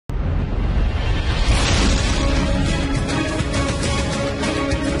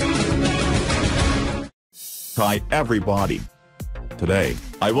Hi everybody. Today,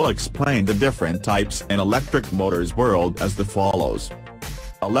 I will explain the different types in electric motors world as the follows.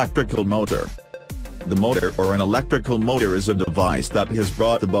 Electrical motor. The motor or an electrical motor is a device that has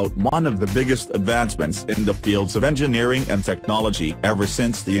brought about one of the biggest advancements in the fields of engineering and technology ever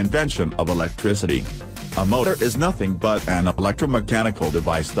since the invention of electricity. A motor is nothing but an electromechanical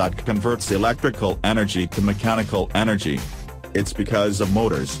device that converts electrical energy to mechanical energy. It's because of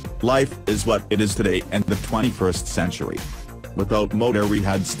motors, life is what it is today in the 21st century. Without motor we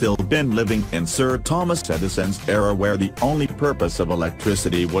had still been living in Sir Thomas Edison's era where the only purpose of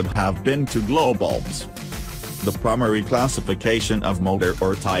electricity would have been to glow bulbs. The primary classification of motor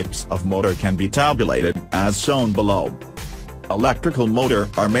or types of motor can be tabulated as shown below. Electrical motor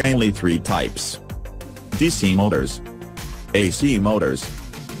are mainly three types: DC motors, AC motors,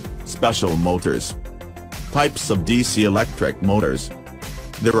 special motors. Types of DC electric motors.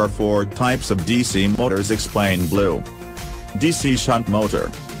 There are four types of DC motors explained below. DC shunt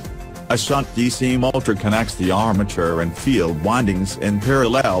motor. A shunt DC motor connects the armature and field windings in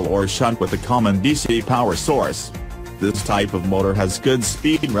parallel or shunt with a common DC power source. This type of motor has good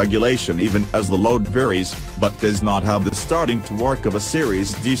speed regulation even as the load varies, but does not have the starting torque of a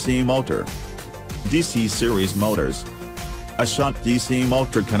series DC motor. DC series motors. A shunt DC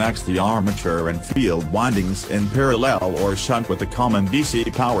motor connects the armature and field windings in parallel or shunt with a common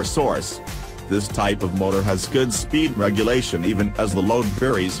DC power source. This type of motor has good speed regulation even as the load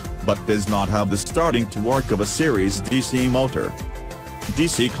varies, but does not have the starting torque of a series DC motor.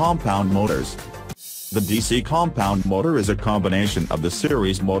 DC compound motors. The DC compound motor is a combination of the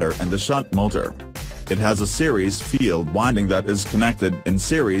series motor and the shunt motor. It has a series field winding that is connected in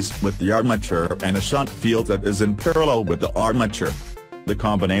series with the armature and a shunt field that is in parallel with the armature. The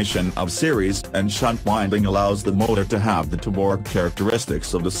combination of series and shunt winding allows the motor to have the torque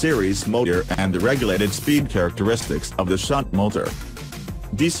characteristics of the series motor and the regulated speed characteristics of the shunt motor.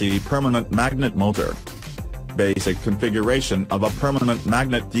 DC permanent magnet motor. Basic configuration of a permanent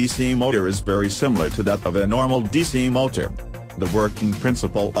magnet DC motor is very similar to that of a normal DC motor. The working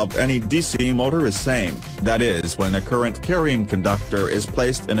principle of any DC motor is same, that is, when a current-carrying conductor is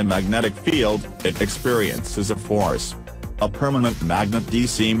placed in a magnetic field, it experiences a force. A permanent magnet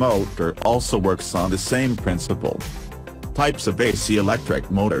DC motor also works on the same principle. Types of AC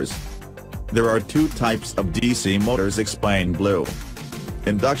electric motors. There are two types of DC motors explained below.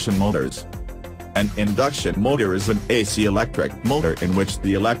 Induction motors. An induction motor is an AC electric motor in which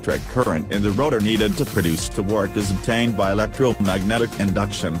the electric current in the rotor needed to produce torque is obtained by electromagnetic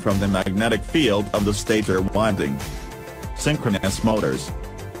induction from the magnetic field of the stator winding. Synchronous motors.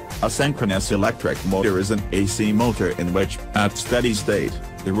 A synchronous electric motor is an AC motor in which, at steady state,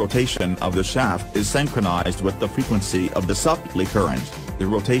 the rotation of the shaft is synchronized with the frequency of the supply current. The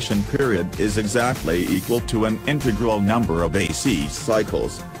rotation period is exactly equal to an integral number of AC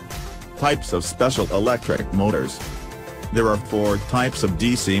cycles. Types of special electric motors. There are four types of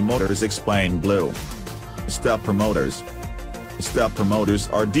DC motors explained below. Stepper motors. Stepper motors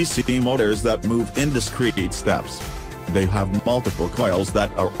are DC motors that move in discrete steps. They have multiple coils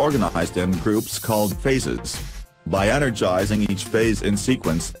that are organized in groups called phases. By energizing each phase in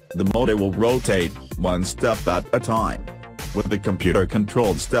sequence, the motor will rotate one step at a time. With the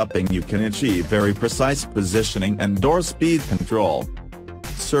computer-controlled stepping you can achieve very precise positioning and door speed control.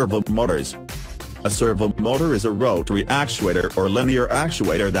 Servo motors. A servo motor is a rotary actuator or linear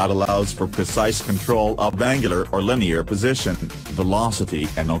actuator that allows for precise control of angular or linear position, velocity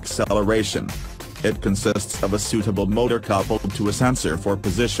and acceleration. It consists of a suitable motor coupled to a sensor for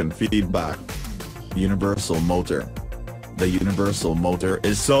position feedback. Universal motor. The universal motor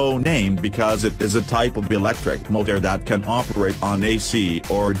is so named because it is a type of electric motor that can operate on AC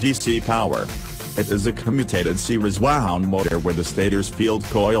or DC power. It is a commutated series wound motor where the stator's field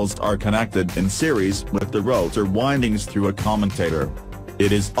coils are connected in series with the rotor windings through a commutator.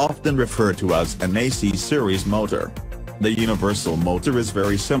 It is often referred to as an AC series motor. The universal motor is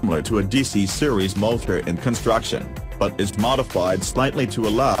very similar to a DC series motor in construction, but is modified slightly to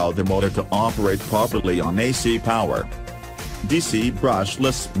allow the motor to operate properly on AC power. DC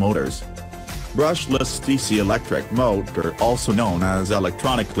brushless motors. Brushless DC electric motor, also known as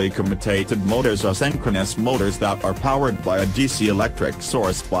electronically commutated motors, are synchronous motors that are powered by a DC electric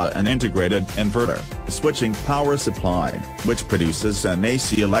source by an integrated inverter, switching power supply, which produces an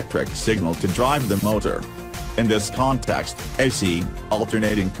AC electric signal to drive the motor. In this context, AC,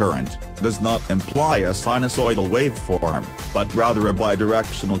 alternating current, does not imply a sinusoidal waveform, but rather a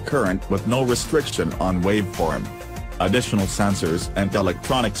bidirectional current with no restriction on waveform. Additional sensors and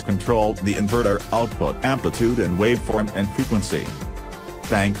electronics control the inverter output amplitude and waveform and frequency.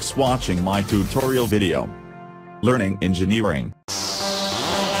 Thanks watching my tutorial video. Learning engineering.